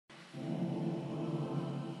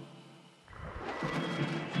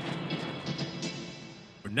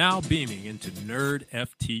now beaming into Nerd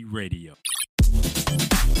FT Radio.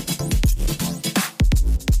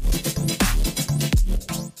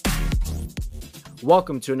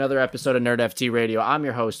 Welcome to another episode of Nerd FT Radio. I'm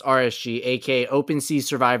your host, RSG, aka OpenSea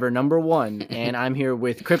Survivor number 1, and I'm here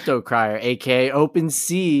with Crypto Crier, aka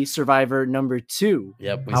OpenSea Survivor number 2.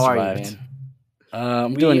 Yep, we How survived. are you, man?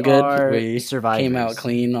 I'm We doing good. are We survivors. came out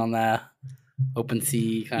clean on the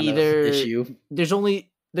OpenSea kind of issue.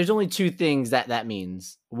 There's only two things that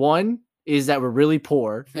means. One is that we're really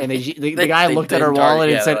poor, and the guy looked at our wallet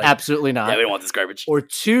and said, like, absolutely not. Yeah, we don't want this garbage. Or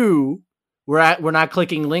two, we're not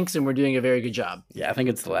clicking links and we're doing a very good job. Yeah, I think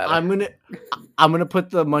it's the latter. I'm gonna put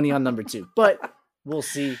the money on number 2, but we'll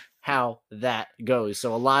see how that goes.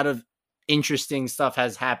 So a lot of interesting stuff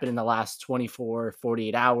has happened in the last 24,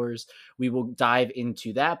 48 hours. We will dive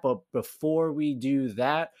into that, but before we do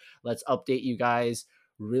that, let's update you guys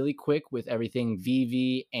really quick with everything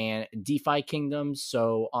VV and DeFi Kingdoms.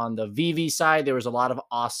 So on the VV side, there was a lot of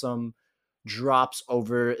awesome drops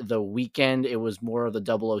over the weekend. It was more of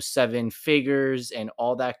the 007 figures and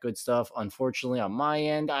all that good stuff. Unfortunately, on my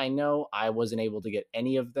end, I know I wasn't able to get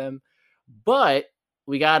any of them, but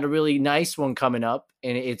we got a really nice one coming up,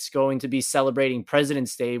 and it's going to be celebrating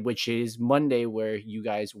President's Day, which is Monday, where you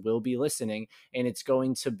guys will be listening, and it's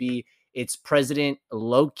President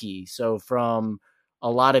Loki. So from a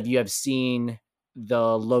lot of you have seen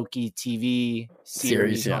the Loki TV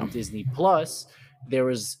series on Disney Plus. There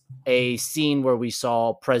was a scene where we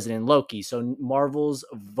saw President Loki. So Marvel's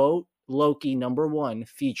Vote Loki number 1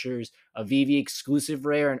 features a VV exclusive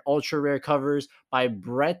rare and ultra rare covers by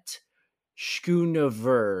Brett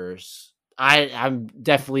Schoonevers. I'm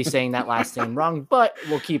definitely saying that last name wrong, but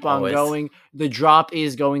we'll keep on going. The drop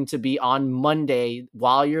is going to be on Monday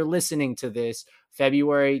while you're listening to this,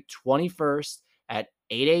 February 21st at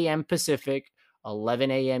 8 a.m. Pacific,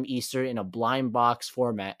 11 a.m. Eastern in a blind box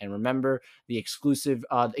format. And remember, the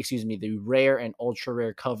the rare and ultra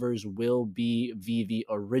rare covers will be VV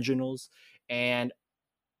originals. And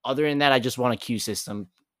other than that, I just want a queue system.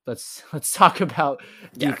 Let's talk about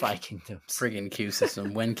DeFi Kingdoms. Friggin' queue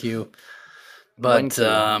system, WinQ. But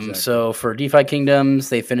exactly. So for DeFi Kingdoms,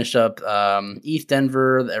 they finished up ETH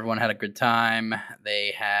Denver. Everyone had a good time.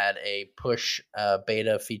 They had a push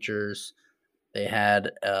beta features. They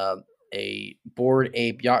had a Bored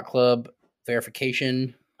Ape Yacht Club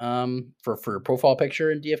verification for profile picture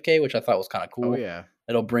in DFK, which I thought was kind of cool. Oh yeah,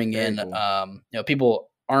 it'll bring Very in cool. People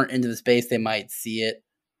aren't into the space, they might see it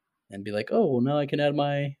and be like, oh, well, now I can add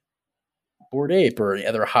my Bored Ape or any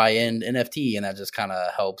other high end NFT, and that just kind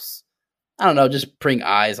of helps. I don't know, just bring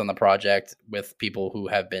eyes on the project with people who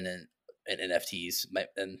have been in NFTs,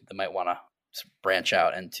 and they might want to branch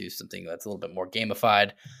out into something that's a little bit more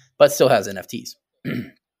gamified, but still has NFTs.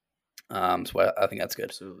 So I think that's good.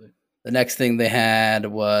 Absolutely. The next thing they had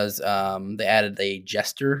was they added a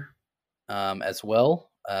jester as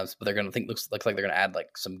well. But they're gonna looks like they're gonna add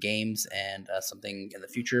like some games and something in the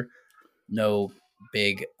future. No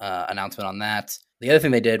big announcement on that. The other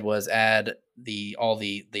thing they did was add they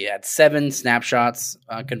had 7 snapshots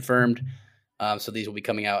confirmed. So these will be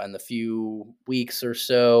coming out in the few weeks or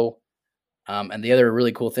so. And the other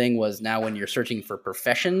really cool thing was now when you're searching for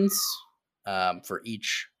professions for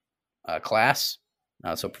each class,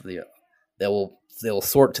 so for they'll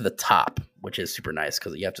sort to the top, which is super nice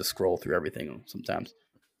because you have to scroll through everything sometimes.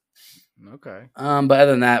 Okay. But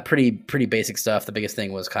other than that, pretty basic stuff. The biggest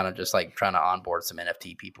thing was kind of just like trying to onboard some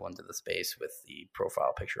NFT people into the space with the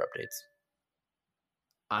profile picture updates.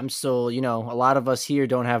 I'm still, a lot of us here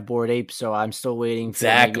don't have Bored Ape, so I'm still waiting for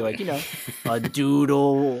maybe a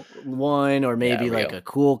doodle one or maybe a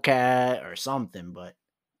cool cat or something, but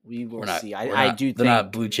we will see. I do think they're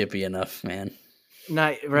not blue chippy enough, man.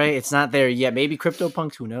 Not right. It's not there yet. Maybe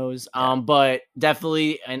CryptoPunks, who knows? Yeah. But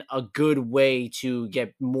definitely a good way to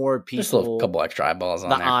get more people, just a couple extra eyeballs on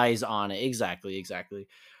there. Eyes on it. Exactly.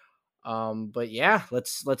 But yeah,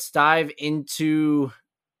 let's dive into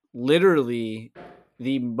literally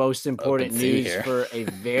the most important news for a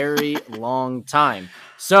very long time.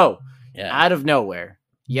 So, out of nowhere,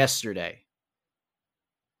 yesterday,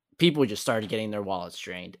 people just started getting their wallets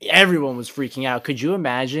drained. Everyone was freaking out. Could you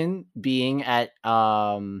imagine being at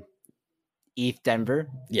ETH Denver?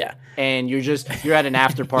 Yeah. And you're at an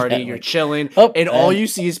after party, you're chilling, and all you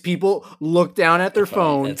see is people look down at their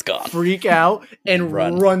phone, it's gone, freak out, and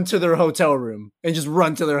run to their hotel room.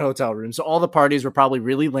 So all the parties were probably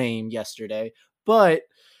really lame yesterday. But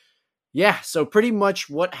yeah, so pretty much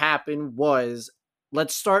what happened was,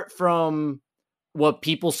 let's start from what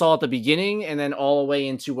people saw at the beginning and then all the way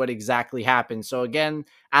into what exactly happened. So again,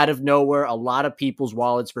 out of nowhere, a lot of people's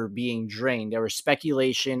wallets were being drained. There was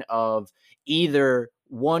speculation of either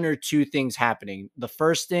one or two things happening. The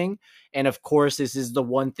first thing, and of course, this is the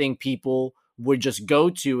one thing people would just go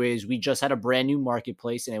to, is we just had a brand new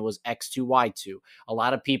marketplace and it was X2Y2. A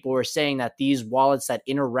lot of people were saying that these wallets that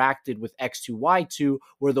interacted with X2Y2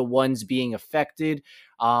 were the ones being affected.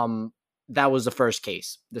 That was the first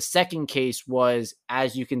case. The second case was,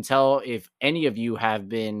 as you can tell, if any of you have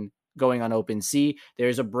been going on OpenSea,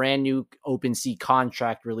 there's a brand new OpenSea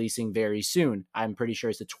contract releasing very soon. I'm pretty sure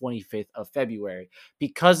it's the 25th of February.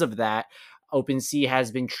 Because of that, OpenSea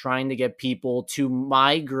has been trying to get people to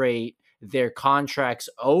migrate their contracts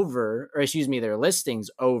over, or excuse me, their listings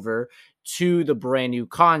over to the brand new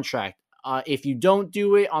contract. If you don't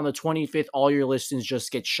do it on the 25th, all your listings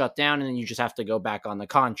just get shut down and then you just have to go back on the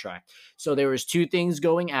contract. So there was two things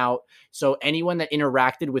going out. So anyone that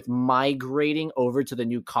interacted with migrating over to the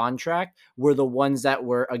new contract were the ones that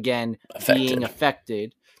were, again, being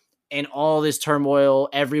affected. And all this turmoil,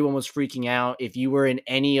 everyone was freaking out. If you were in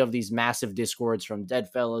any of these massive discords, from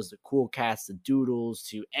Deadfellas, the Cool Cats, the Doodles,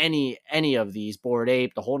 to any of these, Bored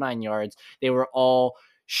Ape, the whole 9 yards, they were all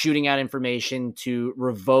shooting out information to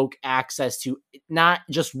revoke access to not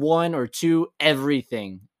just one or two,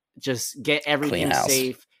 everything. Just get everything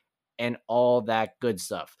safe and all that good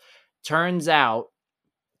stuff. Turns out,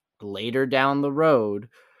 later down the road,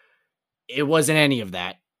 it wasn't any of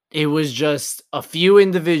that. It was just a few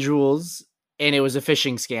individuals, and it was a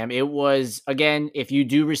phishing scam. It was, again, if you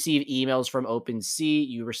do receive emails from OpenSea,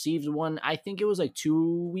 you received one, I think it was like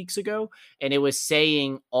 2 weeks ago, and it was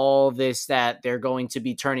saying all this, that they're going to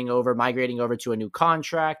be migrating over to a new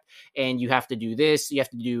contract, and you have to do this, you have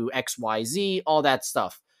to do XYZ, all that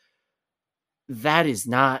stuff. That is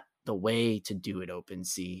not the way to do it,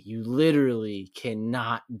 OpenSea. You literally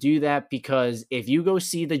cannot do that, because if you go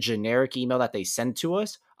see the generic email that they sent to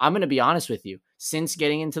us, I'm going to be honest with you. Since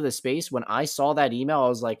getting into the space, when I saw that email, I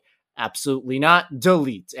was like, absolutely not,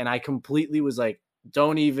 delete. And I completely was like, I'm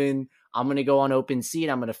going to go on OpenSea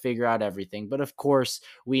and I'm going to figure out everything. But of course,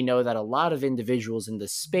 we know that a lot of individuals in the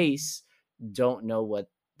space don't know what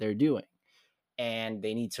they're doing. And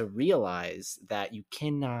they need to realize that you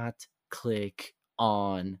cannot click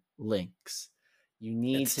on links. You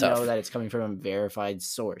need to know that it's coming from a verified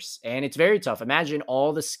source. And it's very tough. Imagine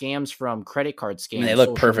all the scams from credit card scams. I mean, they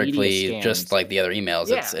look perfectly just like the other emails.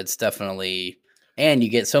 Yeah. It's definitely, and you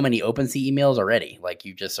get so many OpenSea emails already. Like,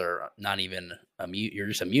 you just are not even immune. You're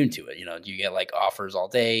just immune to it. You know, you get like offers all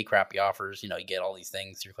day, crappy offers. You know, you get all these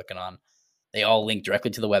things you're clicking on. They all link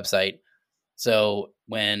directly to the website. So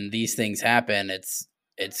when these things happen, it's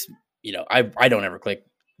you know, I don't ever click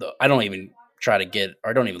I don't even try to get,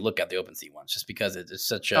 or I don't even look at the OpenSea ones, just because it's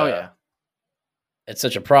such a it's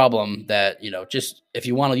such a problem that, you know, just if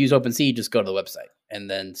you want to use OpenSea, just go to the website and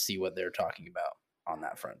then see what they're talking about on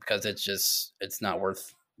that front, because it's not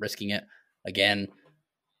worth risking it. Again,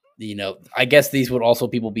 you know, I guess these would also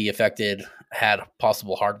people be affected had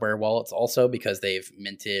possible hardware wallets also, because they've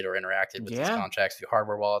minted or interacted with these contracts through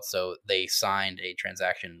hardware wallets, so they signed a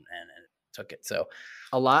transaction and took it. So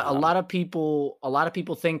a lot of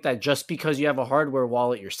people think that just because you have a hardware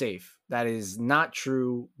wallet, you're safe. That is not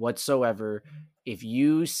true whatsoever. If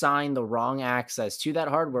you sign the wrong access to that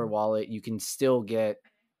hardware wallet, you can still get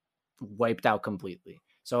wiped out completely.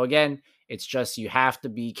 So again, it's just, you have to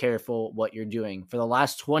be careful what you're doing. For the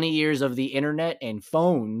last 20 years of the internet and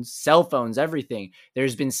phones, cell phones, everything,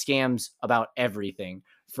 there's been scams about everything.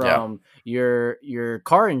 From your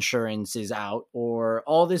car insurance is out, or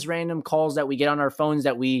all this random calls that we get on our phones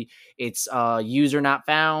that it's user not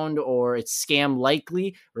found, or it's scam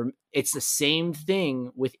likely. It's the same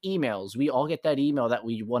thing with emails. We all get that email that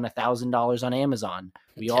we won $1,000 on Amazon.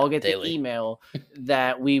 We all get daily. The email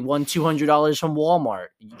that we won $200 from Walmart.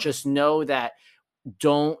 Just know that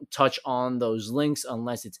don't touch on those links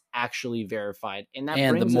unless it's actually verified. And that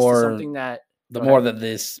brings us to something that, the more that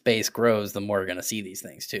this space grows, the more you're going to see these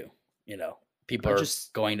things too. You know, people are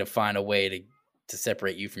just going to find a way to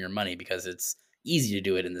separate you from your money, because it's easy to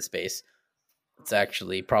do it in this space. It's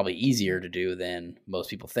actually probably easier to do than most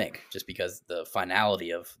people think, just because the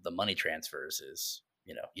finality of the money transfers is,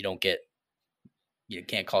 you know, you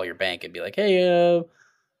can't call your bank and be like, hey,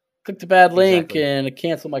 clicked a bad link and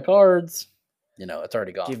cancel my cards. You know, it's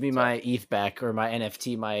already gone. Give me my ETH back, or my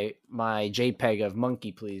NFT, my JPEG of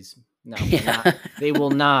Monkey, please. No, they will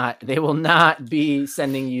not. They will not be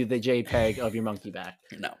sending you the JPEG of your monkey back.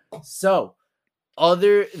 No. So,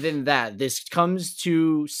 other than that, this comes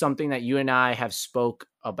to something that you and I have spoke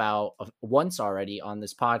about once already on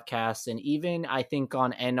this podcast, and even I think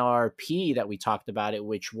on NRP that we talked about it,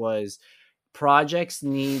 which was projects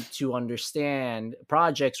need to understand,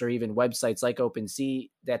 projects or even websites like OpenSea,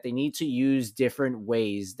 that they need to use different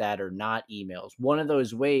ways that are not emails. One of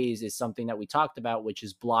those ways is something that we talked about, which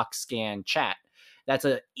is block scan chat. That's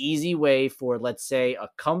an easy way for, let's say, a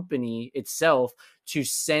company itself to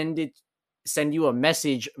send you a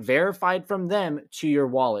message verified from them to your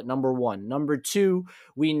wallet. Number one. Number two,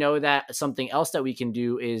 we know that something else that we can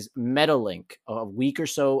do is MetaLink. A week or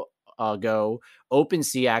so ago,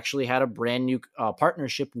 OpenSea actually had a brand new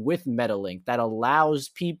partnership with MetaLink that allows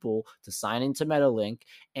people to sign into MetaLink,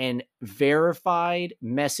 and verified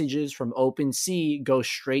messages from OpenSea go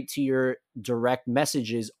straight to your direct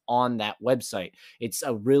messages on that website. It's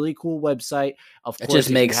a really cool website. Of course, it just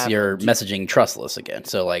makes your messaging trustless again.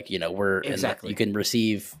 So like, Exactly. you can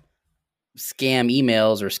receive scam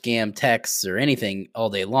emails or scam texts or anything all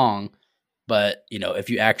day long. But, if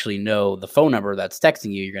you actually know the phone number that's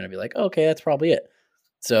texting you, you're going to be like, okay, that's probably it.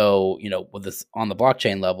 So, with this on the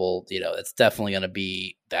blockchain level, it's definitely going to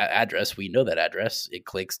be that address. We know that address. It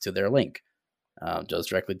clicks to their link, goes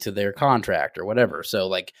directly to their contract or whatever. So,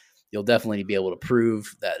 like, you'll definitely be able to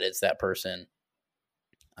prove that it's that person.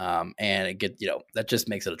 And that just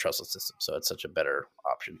makes it a trustless system. So it's such a better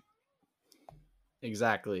option.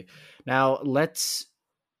 Exactly. Now, let's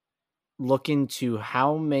look into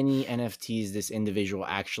how many NFTs this individual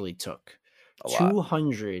actually took. A lot.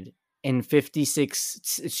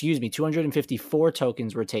 254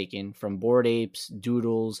 tokens were taken from Bored Apes,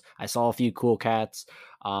 Doodles. I saw a few Cool Cats.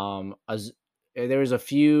 There was a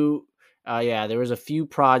few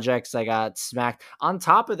projects that got smacked. On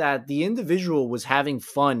top of that, the individual was having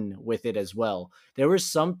fun with it as well. There were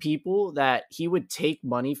some people that he would take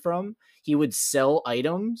money from. He would sell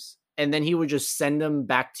items, and then he would just send them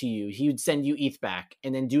back to you. He would send you ETH back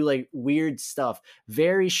and then do like weird stuff.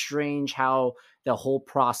 Very strange how the whole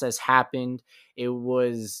process happened. It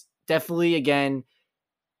was definitely, again,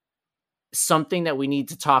 something that we need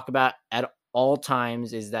to talk about at all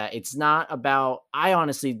times, is that it's not about, I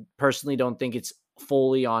honestly personally don't think it's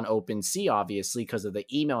fully on OpenSea, obviously, because of the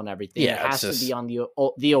email and everything. Yeah, it has to be on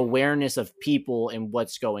the awareness of people and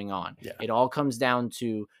what's going on. Yeah. It all comes down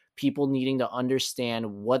to people needing to understand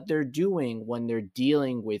what they're doing when they're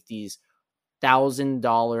dealing with these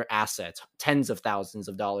 $1,000 assets, tens of thousands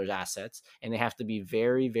of dollars assets, and they have to be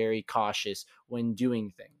very, very cautious when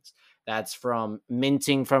doing things. That's from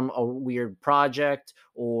minting from a weird project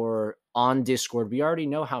or on Discord. We already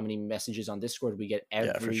know how many messages on Discord we get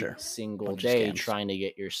every single day trying to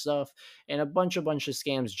get your stuff, and a bunch of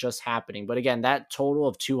scams just happening. But again, that total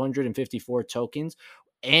of 254 tokens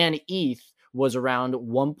and ETH was around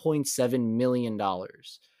 $1.7 million.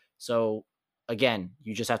 So again,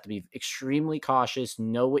 you just have to be extremely cautious,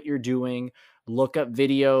 know what you're doing, look up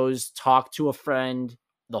videos, talk to a friend,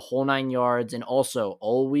 the whole 9 yards, and also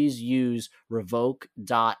always use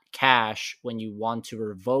revoke.cash when you want to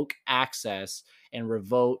revoke access and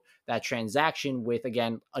revoke that transaction with,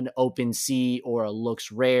 again, an OpenSea or a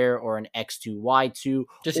LooksRare or an X2Y2,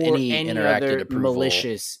 just or any interactive other approval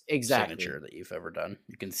malicious signature that you've ever done.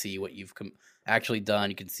 You can see what you've actually done.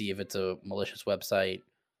 You can see if it's a malicious website.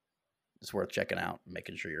 It's worth checking out,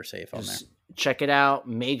 making sure you're safe on there. Check it out.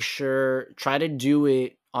 Make sure, try to do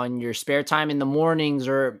it on your spare time in the mornings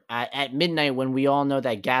or at midnight, when we all know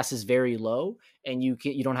that gas is very low and you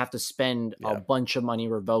don't have to spend a bunch of money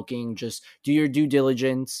revoking. Just do your due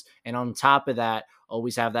diligence. And on top of that,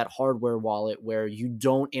 always have that hardware wallet where you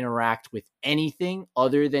don't interact with anything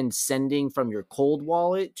other than sending from your cold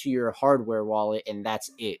wallet to your hardware wallet, and that's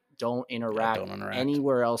it. Don't interact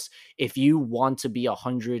anywhere else if you want to be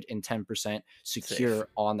 110% secure safe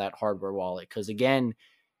on that hardware wallet. Because again,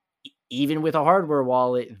 even with a hardware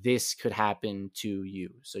wallet, this could happen to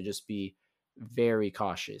you. So just be very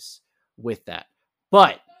cautious with that.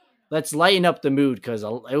 But let's lighten up the mood, because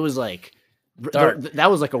it was like dark.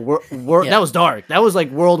 That was like that was dark. That was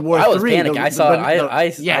like World War III. I was panicking.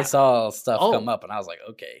 I saw stuff come up, and I was like,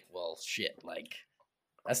 okay, well, shit, like.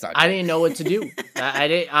 That's not good. I didn't know what to do.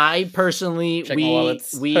 I personally,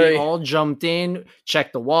 we all jumped in,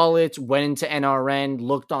 checked the wallets, went into NRN,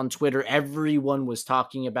 looked on Twitter. Everyone was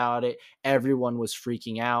talking about it. Everyone was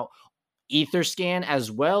freaking out. Etherscan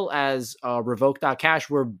as well as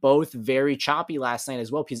Revoke.cash were both very choppy last night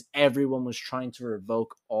as well, because everyone was trying to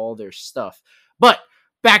revoke all their stuff. But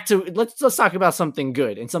back to, let's talk about something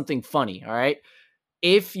good and something funny, all right?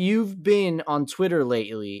 If you've been on Twitter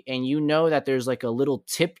lately and you know that there's like a little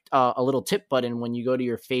tip button when you go to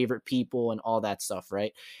your favorite people and all that stuff,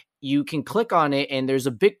 right? You can click on it and there's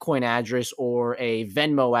a Bitcoin address or a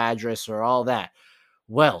Venmo address or all that.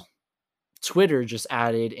 Well, Twitter just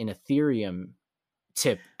added an Ethereum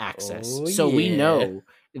tip access. We know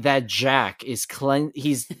that Jack is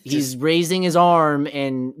he's raising his arm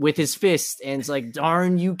and with his fist, and it's like,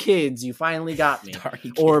 darn you kids, you finally got me,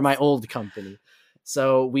 or my old company.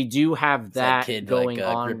 So we do have that kid, going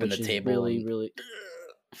like, on, gripping which the is table really, and- really,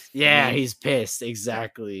 yeah, he's pissed.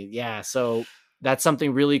 Exactly. Yeah. So that's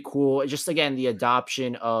something really cool. Just again, the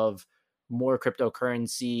adoption of more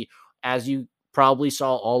cryptocurrency, as you probably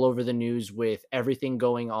saw all over the news with everything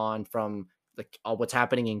going on from like what's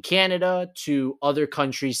happening in Canada to other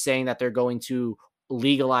countries saying that they're going to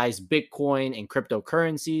legalize Bitcoin and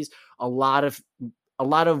cryptocurrencies. A lot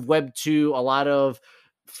of Web 2, a lot of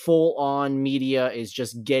full on media is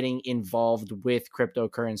just getting involved with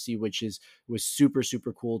cryptocurrency, which was super,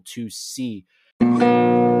 super cool to see.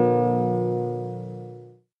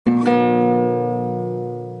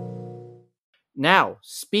 Now,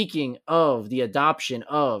 speaking of the adoption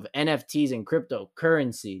of NFTs and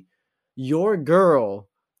cryptocurrency, your girl,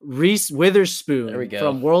 Reese There we Witherspoon go.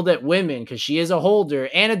 from World at Women, because she is a holder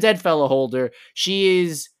and a Deadfella holder, she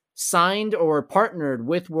is signed or partnered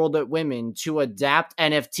with World at Women to adapt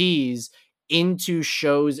NFTs into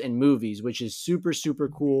shows and movies, which is super, super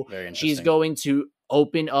cool. Very She's interesting. going to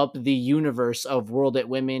open up the universe of World at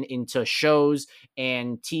Women into shows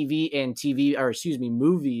and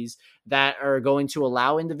movies that are going to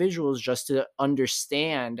allow individuals just to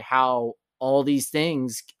understand how all these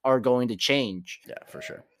things are going to change. Yeah, for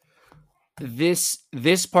sure.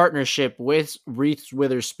 This partnership with Reese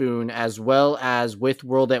Witherspoon as well as with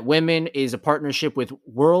World at Women is a partnership with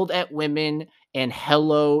World at Women and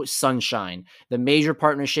Hello Sunshine. The major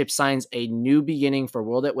partnership signs a new beginning for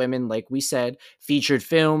World at Women, like we said, featured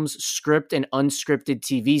films, script and unscripted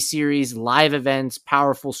TV series, live events,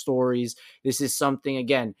 powerful stories. This is something,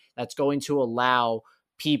 again, that's going to allow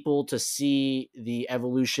people to see the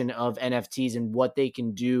evolution of NFTs and what they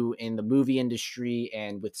can do in the movie industry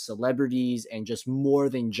and with celebrities, and just more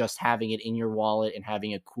than just having it in your wallet and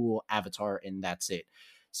having a cool avatar and that's it.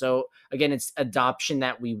 So again, it's adoption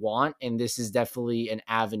that we want, and this is definitely an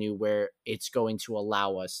avenue where it's going to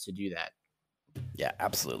allow us to do that. Yeah,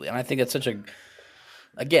 absolutely. And I think it's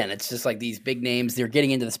again, it's just like these big names, they're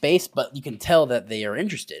getting into the space, but you can tell that they are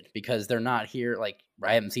interested because they're not here. Like,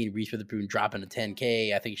 I haven't seen Reese Witherspoon dropping a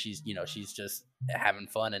 10K. I think she's just having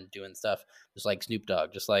fun and doing stuff, just like Snoop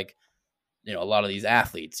Dogg, just like, a lot of these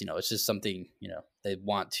athletes, it's just something, they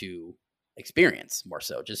want to experience more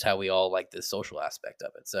so, just how we all like this social aspect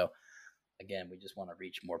of it. So again, we just want to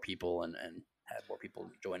reach more people and have more people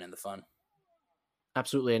join in the fun.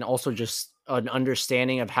 Absolutely. And also just an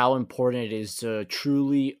understanding of how important it is to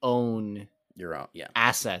truly own your own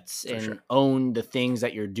assets and sure. own the things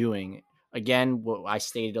that you're doing. Again, what I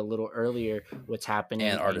stated a little earlier, what's happening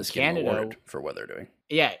and artists in Canada, getting rewarded for what they're doing.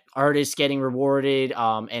 Yeah, artists getting rewarded.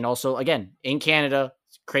 And also, again, in Canada,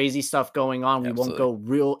 crazy stuff going on. We won't go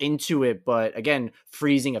real into it, but again,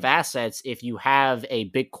 freezing of assets. If you have a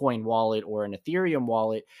Bitcoin wallet or an Ethereum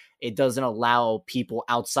wallet, it doesn't allow people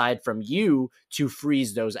outside from you to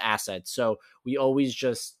freeze those assets. So we always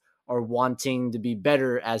just are wanting to be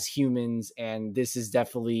better as humans, and this is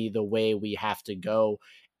definitely the way we have to go.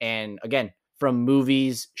 And again, from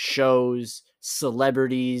movies, shows,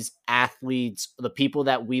 celebrities, athletes, the people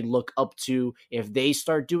that we look up to, if they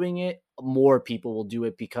start doing it, more people will do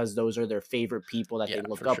it because those are their favorite people that they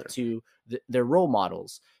look up to, their role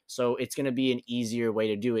models. So it's going to be an easier way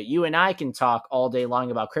to do it. You and I can talk all day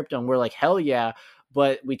long about crypto and we're like, hell yeah.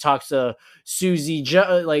 But we talk to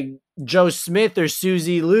Joe Smith or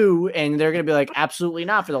Susie Liu, and they're going to be like, absolutely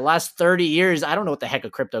not. For the last 30 years, I don't know what the heck a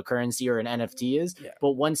cryptocurrency or an NFT is. Yeah.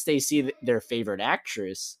 But once they see their favorite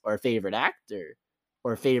actress or favorite actor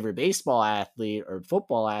or favorite baseball athlete or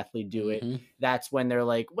football athlete do it, that's when they're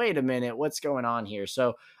like, wait a minute, what's going on here?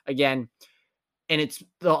 So again, and it's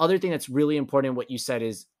the other thing that's really important, what you said,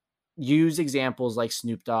 is use examples like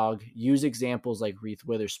Snoop Dogg, use examples like Reese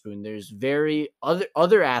Witherspoon. There's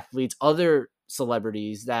other athletes, other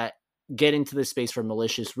celebrities that get into this space for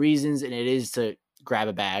malicious reasons, and it is to grab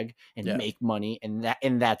a bag and make money,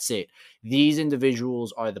 and that's it. These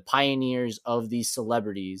individuals are the pioneers of these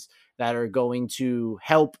celebrities that are going to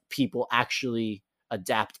help people actually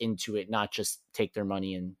adapt into it, not just take their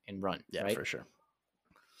money and run. Yeah, right? For sure.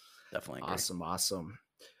 Definitely agree. Awesome.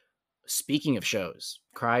 Speaking of shows,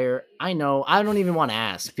 Crier, I know I don't even want to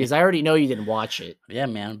ask because I already know you didn't watch it. Yeah,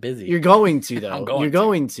 man, I'm busy. You're going to though. You're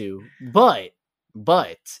going to. But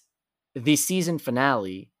the season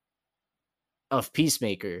finale of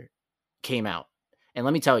Peacemaker came out, and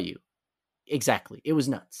let me tell you, exactly, it was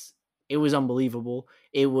nuts. It was unbelievable.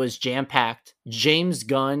 It was jam packed. James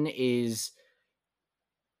Gunn is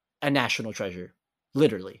a national treasure,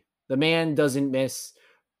 literally. The man does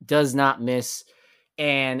not miss.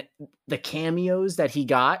 And the cameos that he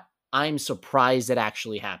got, I'm surprised it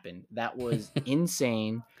actually happened. That was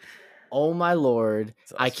insane. Oh my Lord.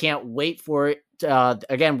 It's I awesome. can't wait for it.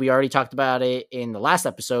 Again, we already talked about it in the last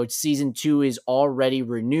episode. Season 2 is already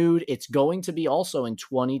renewed. It's going to be also in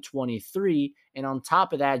 2023. And on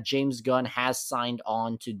top of that, James Gunn has signed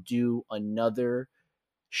on to do another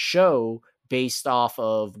show based off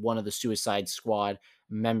of one of the Suicide Squad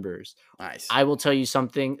members. Nice. I will tell you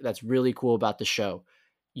something that's really cool about the show.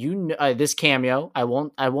 You know, this cameo, I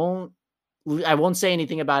won't say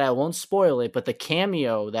anything about it. I won't spoil it, but the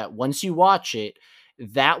cameo that once you watch it,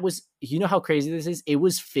 that was, you know how crazy this is? It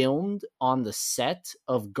was filmed on the set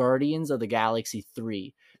of Guardians of the Galaxy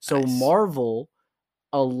 3. So Nice. Marvel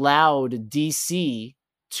allowed DC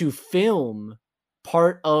to film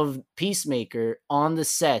part of Peacemaker on the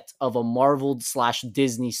set of a Marvel /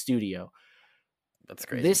 Disney studio. That's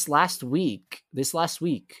crazy. This last week,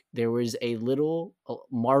 there was a little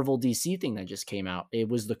Marvel DC thing that just came out. It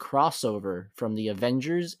was the crossover from the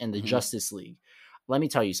Avengers and the Justice League. Let me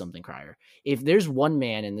tell you something, Cryer. If there's one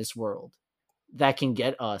man in this world that can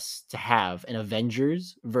get us to have an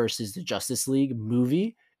Avengers versus the Justice League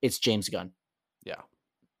movie, it's James Gunn. Yeah.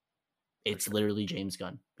 It's literally James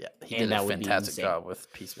Gunn. Yeah, he And did that a would be fantastic insane. job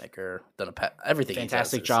with Peacemaker. Done everything.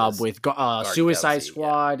 Fantastic he does job is with Guardian Suicide Galaxy, yeah.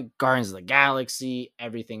 Squad, Guardians of the Galaxy,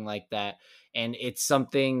 everything like that. And it's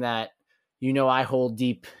something that, you know, I hold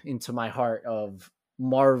deep into my heart of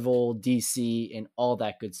Marvel, DC, and all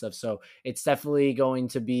that good stuff. So it's definitely going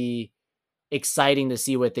to be exciting to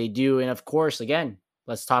see what they do. And of course, again,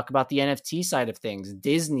 let's talk about the NFT side of things.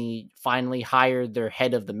 Disney finally hired their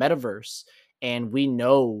head of the metaverse, and we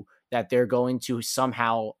know that they're going to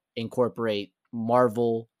somehow incorporate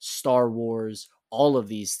Marvel, Star Wars, all of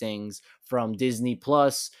these things from Disney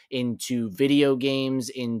Plus into video games,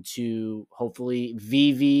 into hopefully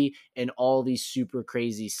VV and all these super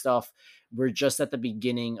crazy stuff. We're just at the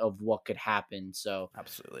beginning of what could happen. So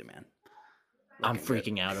Absolutely, man. I'm Looking good.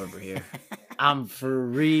 freaking out over here. I'm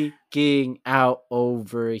freaking out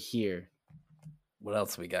over here. What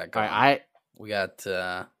else we got All going? right, We got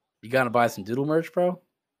you gotta buy some Doodle merch, bro.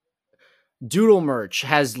 Doodle merch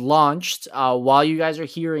has launched. While you guys are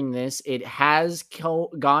hearing this, it has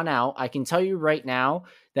gone out. I can tell you right now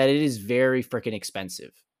that it is very freaking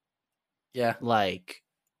expensive. Yeah. Like,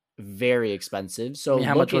 very expensive. So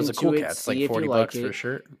how look much was a into Cool it, Cats? see Like if $40 you like for a it.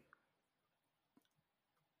 shirt.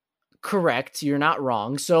 Correct, you're not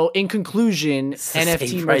wrong. So in conclusion, It's the same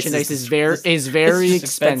NFT price merchandise as is it's very just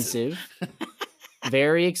expensive. expensive.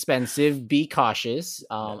 Very expensive. Be cautious.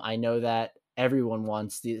 Yeah. I know that everyone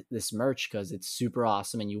wants this merch because it's super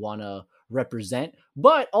awesome and you want to represent.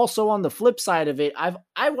 But also on the flip side of it,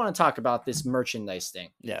 I want to talk about this merchandise thing.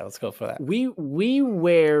 Yeah, let's go for that. We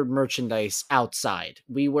wear merchandise outside.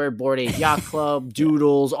 We wear Bored Ape Yacht Club,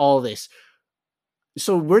 Doodles, all this.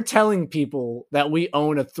 So we're telling people that we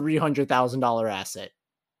own a $300,000 asset.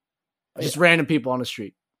 Just random people on the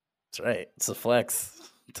street. That's right. It's a flex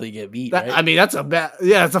until you get beat, That, right? I mean, that's a bad.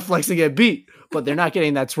 Yeah, it's a flex to get beat, but they're not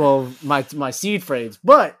getting that 12 my seed phrase.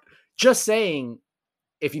 But just saying,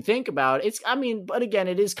 if you think about it, it's. I mean, but again,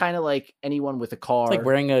 it is kind of like anyone with a car. It's like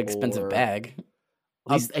wearing an expensive or bag.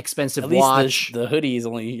 At least, expensive At least watch. the hoodie is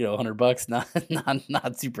only $100,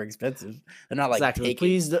 not super expensive. They're not like Exactly. taken.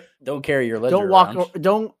 Please Don't carry your ledger. don't walk. around.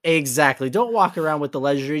 Don't walk around with the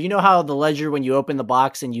ledger. You know how the ledger, when you open the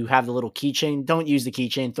box and you have the little keychain. Don't use the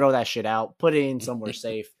keychain. Throw that shit out. Put it in somewhere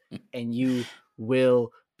safe, and you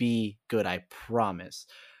will be good. I promise.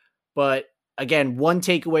 But again, one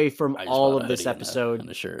takeaway from I just all bought a of this hoodie episode. and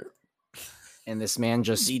a shirt. And this man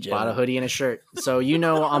just DJ bought a man. hoodie and a shirt. So, you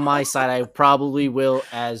know, on my side, I probably will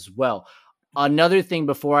as well. Another thing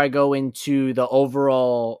before I go into the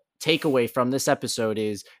overall takeaway from this episode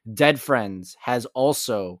is Dead Friends has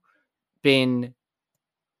also been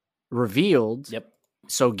revealed. Yep.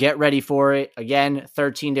 So get ready for it. Again,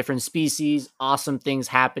 13 different species, awesome things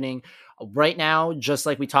happening. Right now, just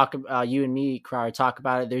like we talk about, you and me, Cryer, talk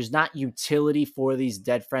about it, there's not utility for these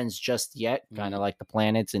dead friends just yet, kind of like the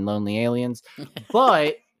planets and Lonely Aliens.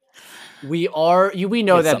 But we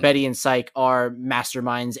know It's that something. Betty and Psyche are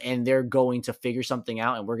masterminds, and they're going to figure something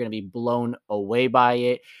out, and we're going to be blown away by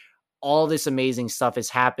it. All this amazing stuff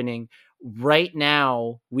is happening. Right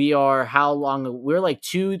now, we're like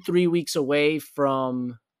 2-3 weeks away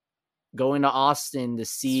from going to Austin to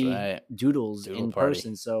see right. Doodles Doodle in party.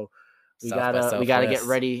 person. So we South by gotta get Southwest.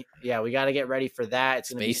 ready. Yeah, we gotta get ready for that.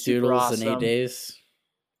 It's gonna be Space super Doodles awesome. in 8 days.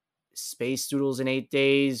 Space Doodles in 8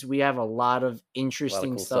 days. We have a lot of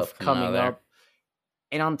interesting cool stuff stuff coming out coming of there. up.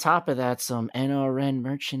 And on top of that, some NRN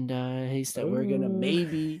merchandise that we're gonna Ooh.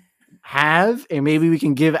 maybe have, and maybe we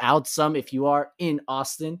can give out some if you are in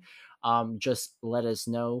Austin. Just let us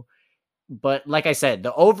know. But like I said,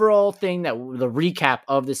 the overall thing the recap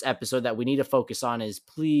of this episode that we need to focus on is,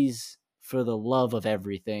 please, for the love of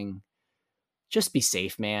everything, just be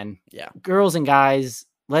safe, man. Yeah. Girls and guys,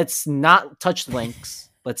 let's not touch links.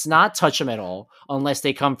 Let's not touch them at all unless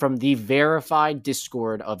they come from the verified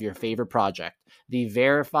Discord of your favorite project, the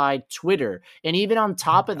verified Twitter. And even on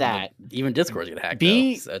top of that, even Discords get hacked.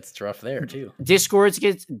 So it's rough there too. Discords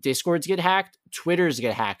get hacked, Twitters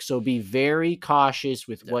get hacked. So be very cautious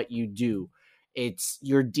with what you do.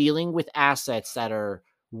 You're dealing with assets that are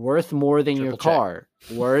worth more than your car,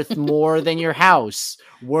 worth more than your house,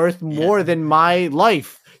 worth more than my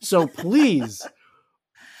life. So please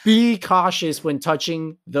be cautious when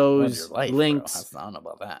touching those links. I don't know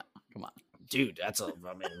about that. Come on, dude.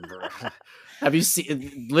 Have you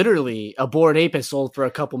seen? Literally, a Bored Ape has sold for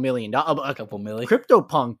a couple million.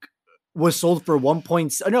 CryptoPunk was sold for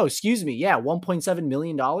 $1.7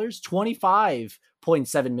 million.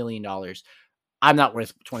 $25.7 million. I'm not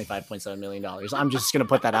worth $25.7 million. I'm just going to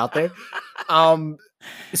put that out there.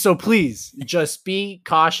 So please just be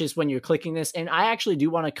cautious when you're clicking this. And I actually do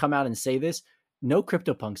want to come out and say this. No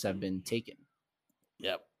CryptoPunks have been taken.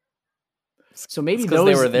 Yep. So maybe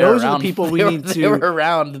those are the people we need to. They were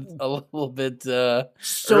around a little bit so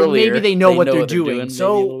earlier. Maybe they know what they're doing.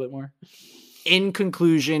 So a little bit more. In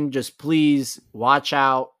conclusion, just please watch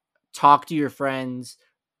out. Talk to your friends.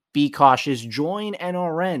 Be cautious. Join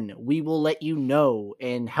NRN. We will let you know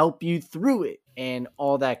and help you through it and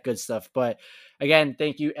all that good stuff. But again,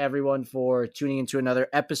 thank you everyone for tuning into another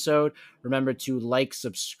episode. Remember to like,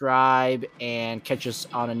 subscribe, and catch us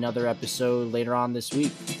on another episode later on this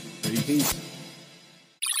week. Peace.